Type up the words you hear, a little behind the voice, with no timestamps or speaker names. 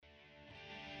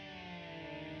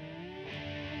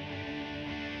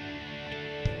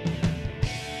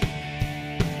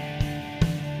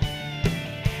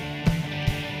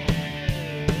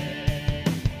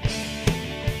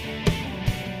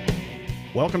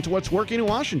Welcome to What's Working in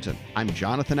Washington. I'm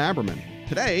Jonathan Aberman.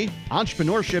 Today,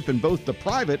 entrepreneurship in both the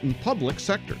private and public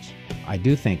sectors. I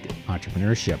do think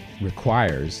entrepreneurship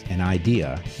requires an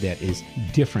idea that is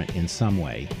different in some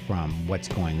way from what's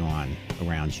going on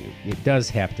around you. It does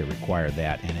have to require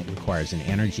that, and it requires an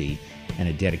energy and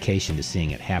a dedication to seeing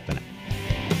it happen.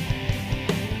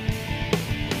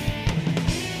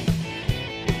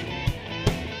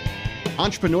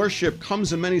 Entrepreneurship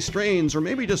comes in many strains, or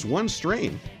maybe just one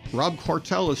strain. Rob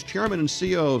Quartel is chairman and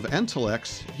CEO of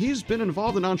Intelex. He's been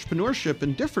involved in entrepreneurship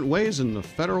in different ways in the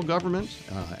federal government.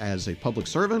 As a public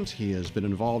servant, he has been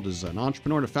involved as an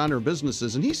entrepreneur and a founder of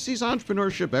businesses, and he sees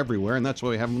entrepreneurship everywhere, and that's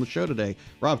why we have him on the show today.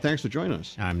 Rob, thanks for joining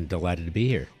us. I'm delighted to be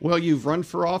here. Well, you've run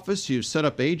for office, you've set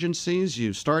up agencies,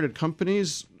 you've started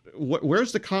companies.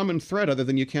 Where's the common thread other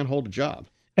than you can't hold a job?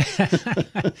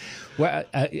 Well,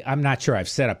 I'm not sure I've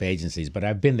set up agencies, but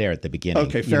I've been there at the beginning.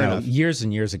 Okay, fair enough. Years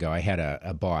and years ago, I had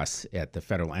a boss at the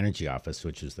Federal Energy Office,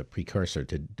 which is the precursor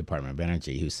to Department of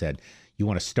Energy, who said, you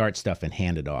want to start stuff and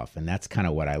hand it off. And that's kind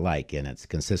of what I like. And it's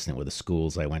consistent with the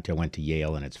schools I went to. I went to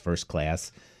Yale in its first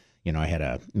class. You know, I had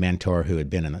a mentor who had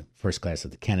been in the first class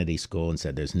at the Kennedy School and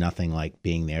said, there's nothing like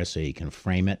being there so you can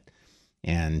frame it.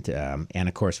 And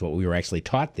of course, what we were actually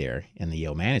taught there in the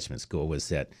Yale Management School was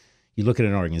that you look at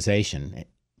an organization,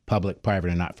 public, private,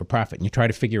 and not-for-profit, and you try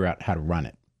to figure out how to run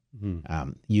it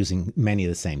using many of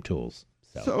the same tools.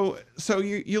 So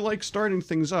you like starting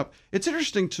things up. It's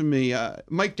interesting to me,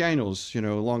 Mike Daniels, a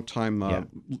longtime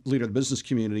leader of the business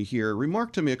community here,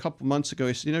 remarked to me a couple months ago,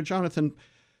 he said, Jonathan,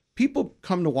 people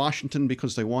come to Washington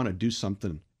because they want to do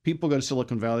something. People go to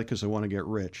Silicon Valley because they want to get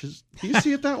rich. Do you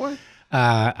see it that way?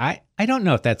 I don't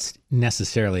know if that's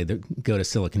necessarily go to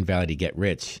Silicon Valley to get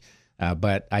rich.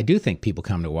 But I do think people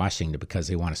come to Washington because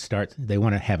they want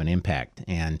to have an impact,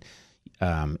 and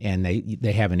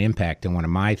they have an impact. And one of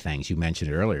my things you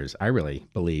mentioned earlier is I really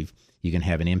believe you can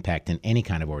have an impact in any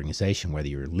kind of organization, whether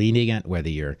you're leading it, whether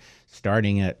you're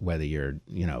starting it, whether you're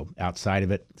outside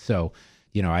of it. So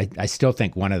I still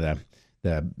think one of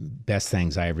the best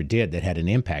things I ever did that had an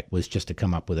impact was just to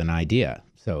come up with an idea.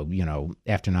 So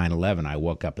after 9/11, I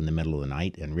woke up in the middle of the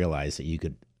night and realized that you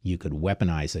could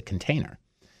weaponize a container.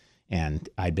 And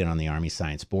I'd been on the Army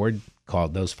Science Board,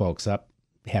 called those folks up,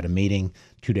 had a meeting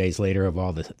 2 days later of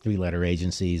all the three-letter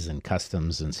agencies and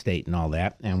customs and state and all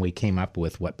that, and we came up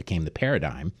with what became the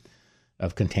paradigm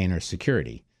of container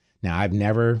security. Now, we've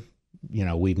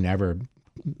never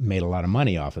made a lot of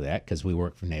money off of that because we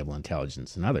work for Naval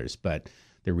Intelligence and others, but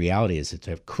the reality is it's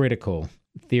a critical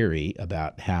theory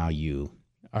about how you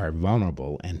are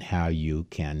vulnerable and how you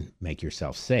can make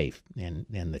yourself safe. And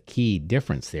the key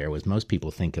difference there was most people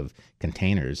think of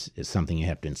containers as something you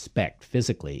have to inspect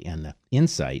physically. And the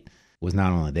insight was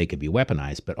not only they could be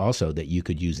weaponized, but also that you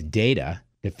could use data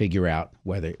to figure out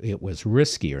whether it was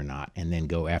risky or not, and then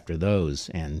go after those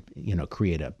and,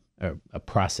 create a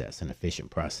process, an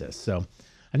efficient process. So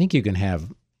I think you can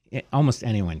have, almost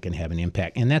anyone can have an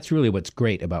impact. And that's really what's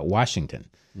great about Washington,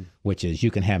 which is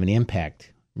you can have an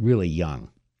impact really young.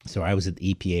 So I was at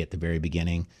the EPA at the very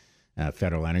beginning,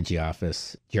 Federal Energy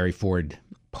Office. Jerry Ford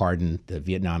pardoned the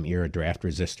Vietnam-era draft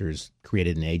resistors,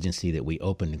 created an agency that we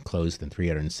opened and closed in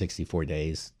 364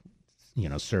 days,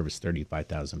 serviced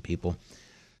 35,000 people.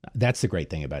 That's the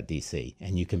great thing about D.C.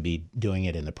 And you can be doing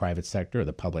it in the private sector or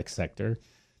the public sector,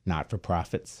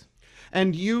 not-for-profits.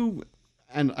 And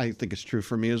I think it's true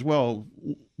for me as well,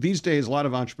 these days a lot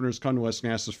of entrepreneurs come to us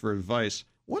and ask us for advice.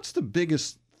 What's the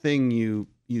biggest thing you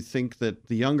think that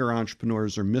the younger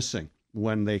entrepreneurs are missing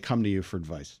when they come to you for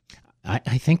advice?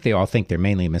 I think they all think they're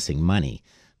mainly missing money.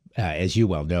 As you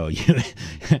well know,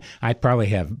 I probably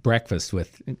have breakfast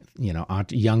with,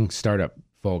 young startup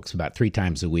folks about 3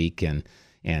 times a week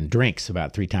and drinks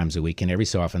about 3 times a week, and every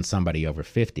so often somebody over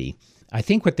 50. I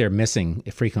think what they're missing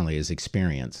frequently is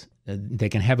experience. They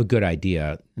can have a good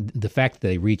idea. The fact that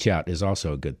they reach out is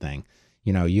also a good thing.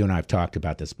 You and I have talked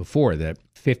about this before, that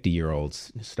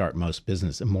 50-year-olds start most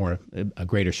business, a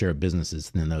greater share of businesses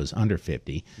than those under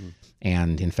 50.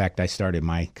 And in fact, I started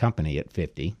my company at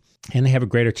 50, and they have a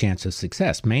greater chance of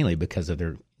success, mainly because of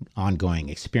their ongoing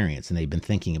experience, and they've been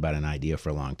thinking about an idea for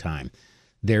a long time.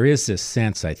 There is this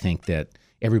sense, I think, that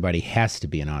everybody has to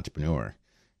be an entrepreneur,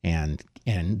 and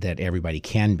that everybody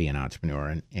can be an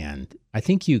entrepreneur. And I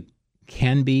think you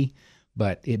can be,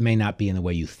 but it may not be in the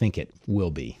way you think it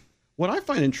will be. What I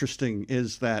find interesting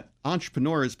is that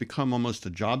entrepreneur has become almost a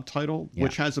job title,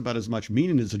 which has about as much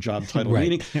meaning as a job title. Right.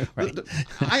 Meaning, Right.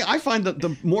 I find that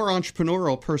the more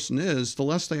entrepreneurial a person is, the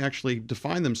less they actually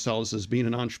define themselves as being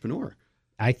an entrepreneur.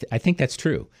 I think that's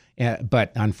true.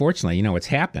 But unfortunately, what's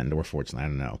happened, or fortunately, I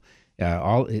don't know,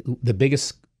 the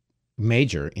biggest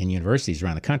major in universities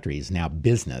around the country is now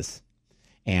business.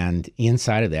 And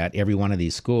inside of that, every one of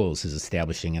these schools is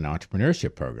establishing an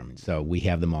entrepreneurship program. So we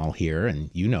have them all here,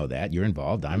 and you know that. You're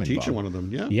involved. I'm involved. Teaching one of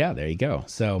them, yeah. Yeah, there you go.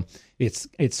 So it's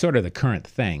sort of the current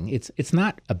thing. It's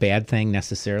not a bad thing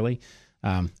necessarily.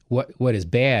 What is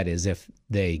bad is if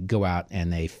they go out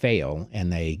and they fail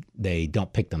and they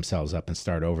don't pick themselves up and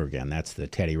start over again. That's the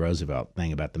Teddy Roosevelt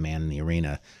thing about the man in the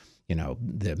arena. You know,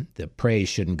 the praise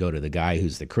shouldn't go to the guy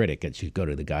who's the critic. It should go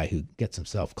to the guy who gets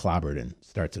himself clobbered and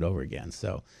starts it over again.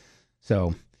 So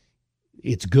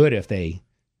it's good if they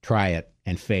try it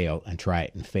and fail and try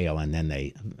it and fail, and then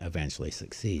they eventually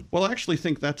succeed. Well, I actually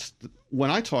think when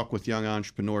I talk with young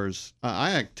entrepreneurs,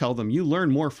 I tell them you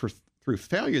learn more through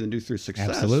failure than do through success.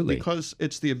 Absolutely. Because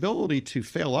it's the ability to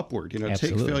fail upward,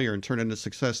 Absolutely. Take failure and turn it into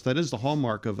success. That is the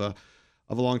hallmark of a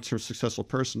long-term successful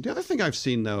person. The other thing I've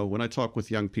seen, though, when I talk with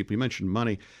young people, you mentioned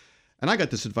money, and I got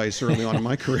this advice early on in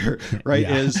my career, right?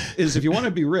 Yeah. Is if you want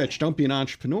to be rich, don't be an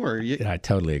entrepreneur. I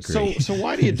totally agree. So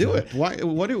why do you do it? Why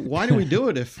do we do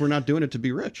it if we're not doing it to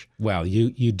be rich? Well,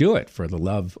 you do it for the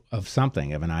love of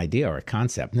something, of an idea or a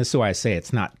concept. And this is why I say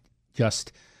it's not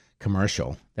just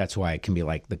commercial. That's why it can be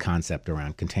like the concept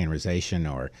around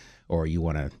containerization, or you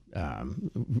want to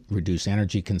reduce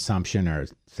energy consumption or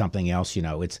something else.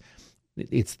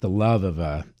 It's the love of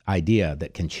a idea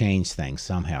that can change things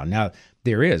somehow. Now,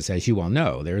 there is, as you well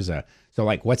know,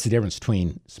 what's the difference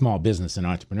between small business and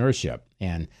entrepreneurship?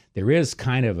 And there is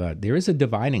a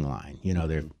dividing line.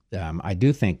 I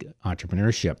do think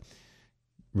entrepreneurship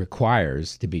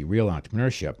requires, to be real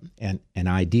entrepreneurship, an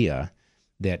idea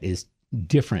that is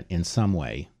different in some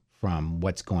way from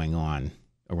what's going on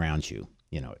around you.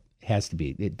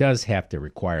 It does have to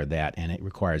require that, and it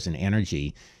requires an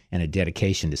energy and a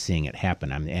dedication to seeing it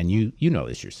happen. And you know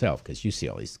this yourself because you see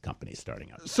all these companies starting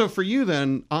up. So for you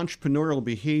then, entrepreneurial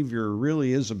behavior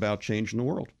really is about changing the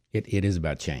world. It is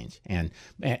about change. And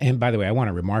by the way, I want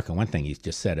to remark on one thing you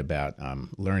just said about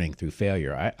learning through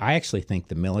failure. I actually think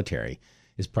the military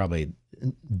is probably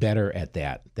better at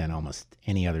that than almost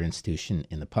any other institution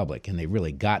in the public. And they've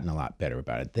really gotten a lot better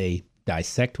about it. They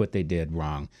dissect what they did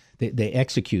wrong. They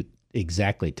execute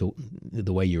exactly to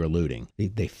the way you're alluding.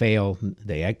 They fail,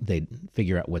 they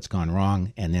figure out what's gone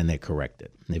wrong, and then they correct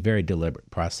it. And a very deliberate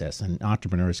process, and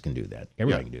entrepreneurs can do that.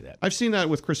 Everybody can do that. I've seen that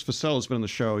with Chris Fussell, who's been on the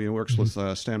show. He works with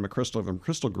Stan McChrystal from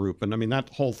Crystal Group, and I mean that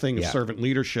whole thing of servant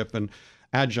leadership and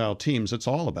agile teams. It's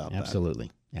all about that.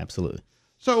 Absolutely.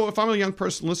 So if I'm a young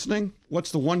person listening,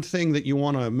 what's the one thing that you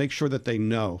want to make sure that they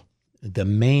know? The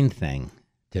main thing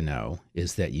to know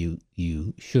is that you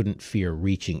shouldn't fear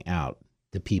reaching out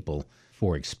to people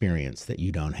for experience that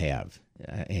you don't have.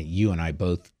 And you and I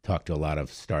both talk to a lot of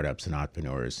startups and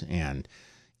entrepreneurs, and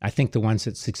I think the ones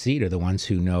that succeed are the ones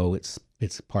who know it's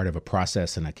part of a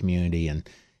process and a community, and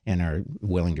are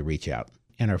willing to reach out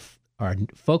and are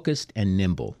focused and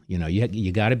nimble.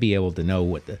 You got to be able to know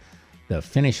what the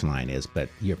finish line is, but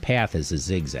your path is a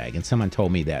zigzag. And someone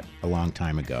told me that a long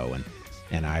time ago,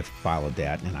 and I've followed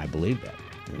that, and I believe that.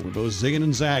 We're both zigging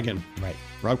and zagging. Right.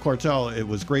 Rob Quartel, it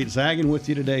was great zagging with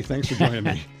you today. Thanks for joining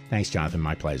me. Thanks, Jonathan.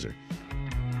 My pleasure.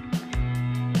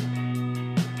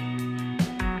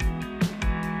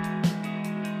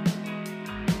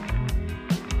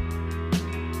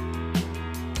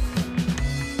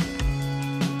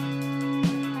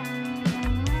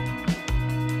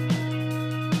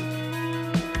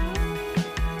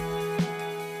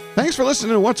 Thanks for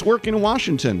listening to What's Working in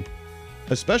Washington.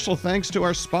 A special thanks to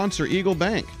our sponsor, Eagle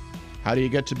Bank. How do you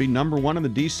get to be number one in the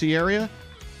D.C. area?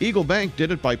 Eagle Bank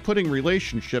did it by putting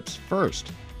relationships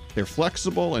first. They're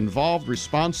flexible, involved,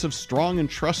 responsive, strong, and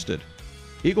trusted.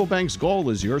 Eagle Bank's goal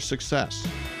is your success.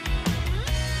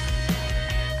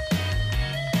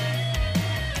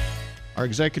 Our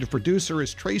executive producer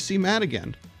is Tracy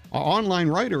Madigan. Our online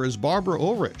writer is Barbara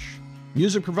Ulrich.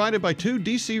 Music provided by 2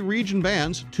 D.C. region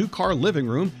bands, 2 Car Living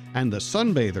Room, and the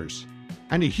Sunbathers.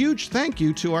 And a huge thank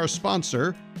you to our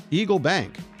sponsor, Eagle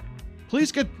Bank.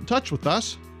 Please get in touch with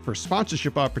us for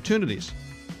sponsorship opportunities.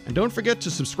 And don't forget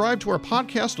to subscribe to our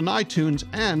podcast on iTunes,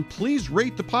 and please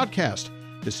rate the podcast.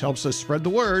 This helps us spread the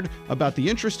word about the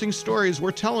interesting stories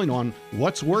we're telling on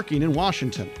What's Working in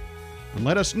Washington. And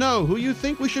let us know who you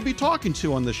think we should be talking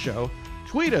to on this show.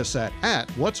 Tweet us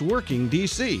at What's Working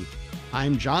DC.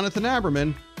 I'm Jonathan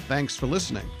Aberman. Thanks for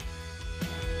listening.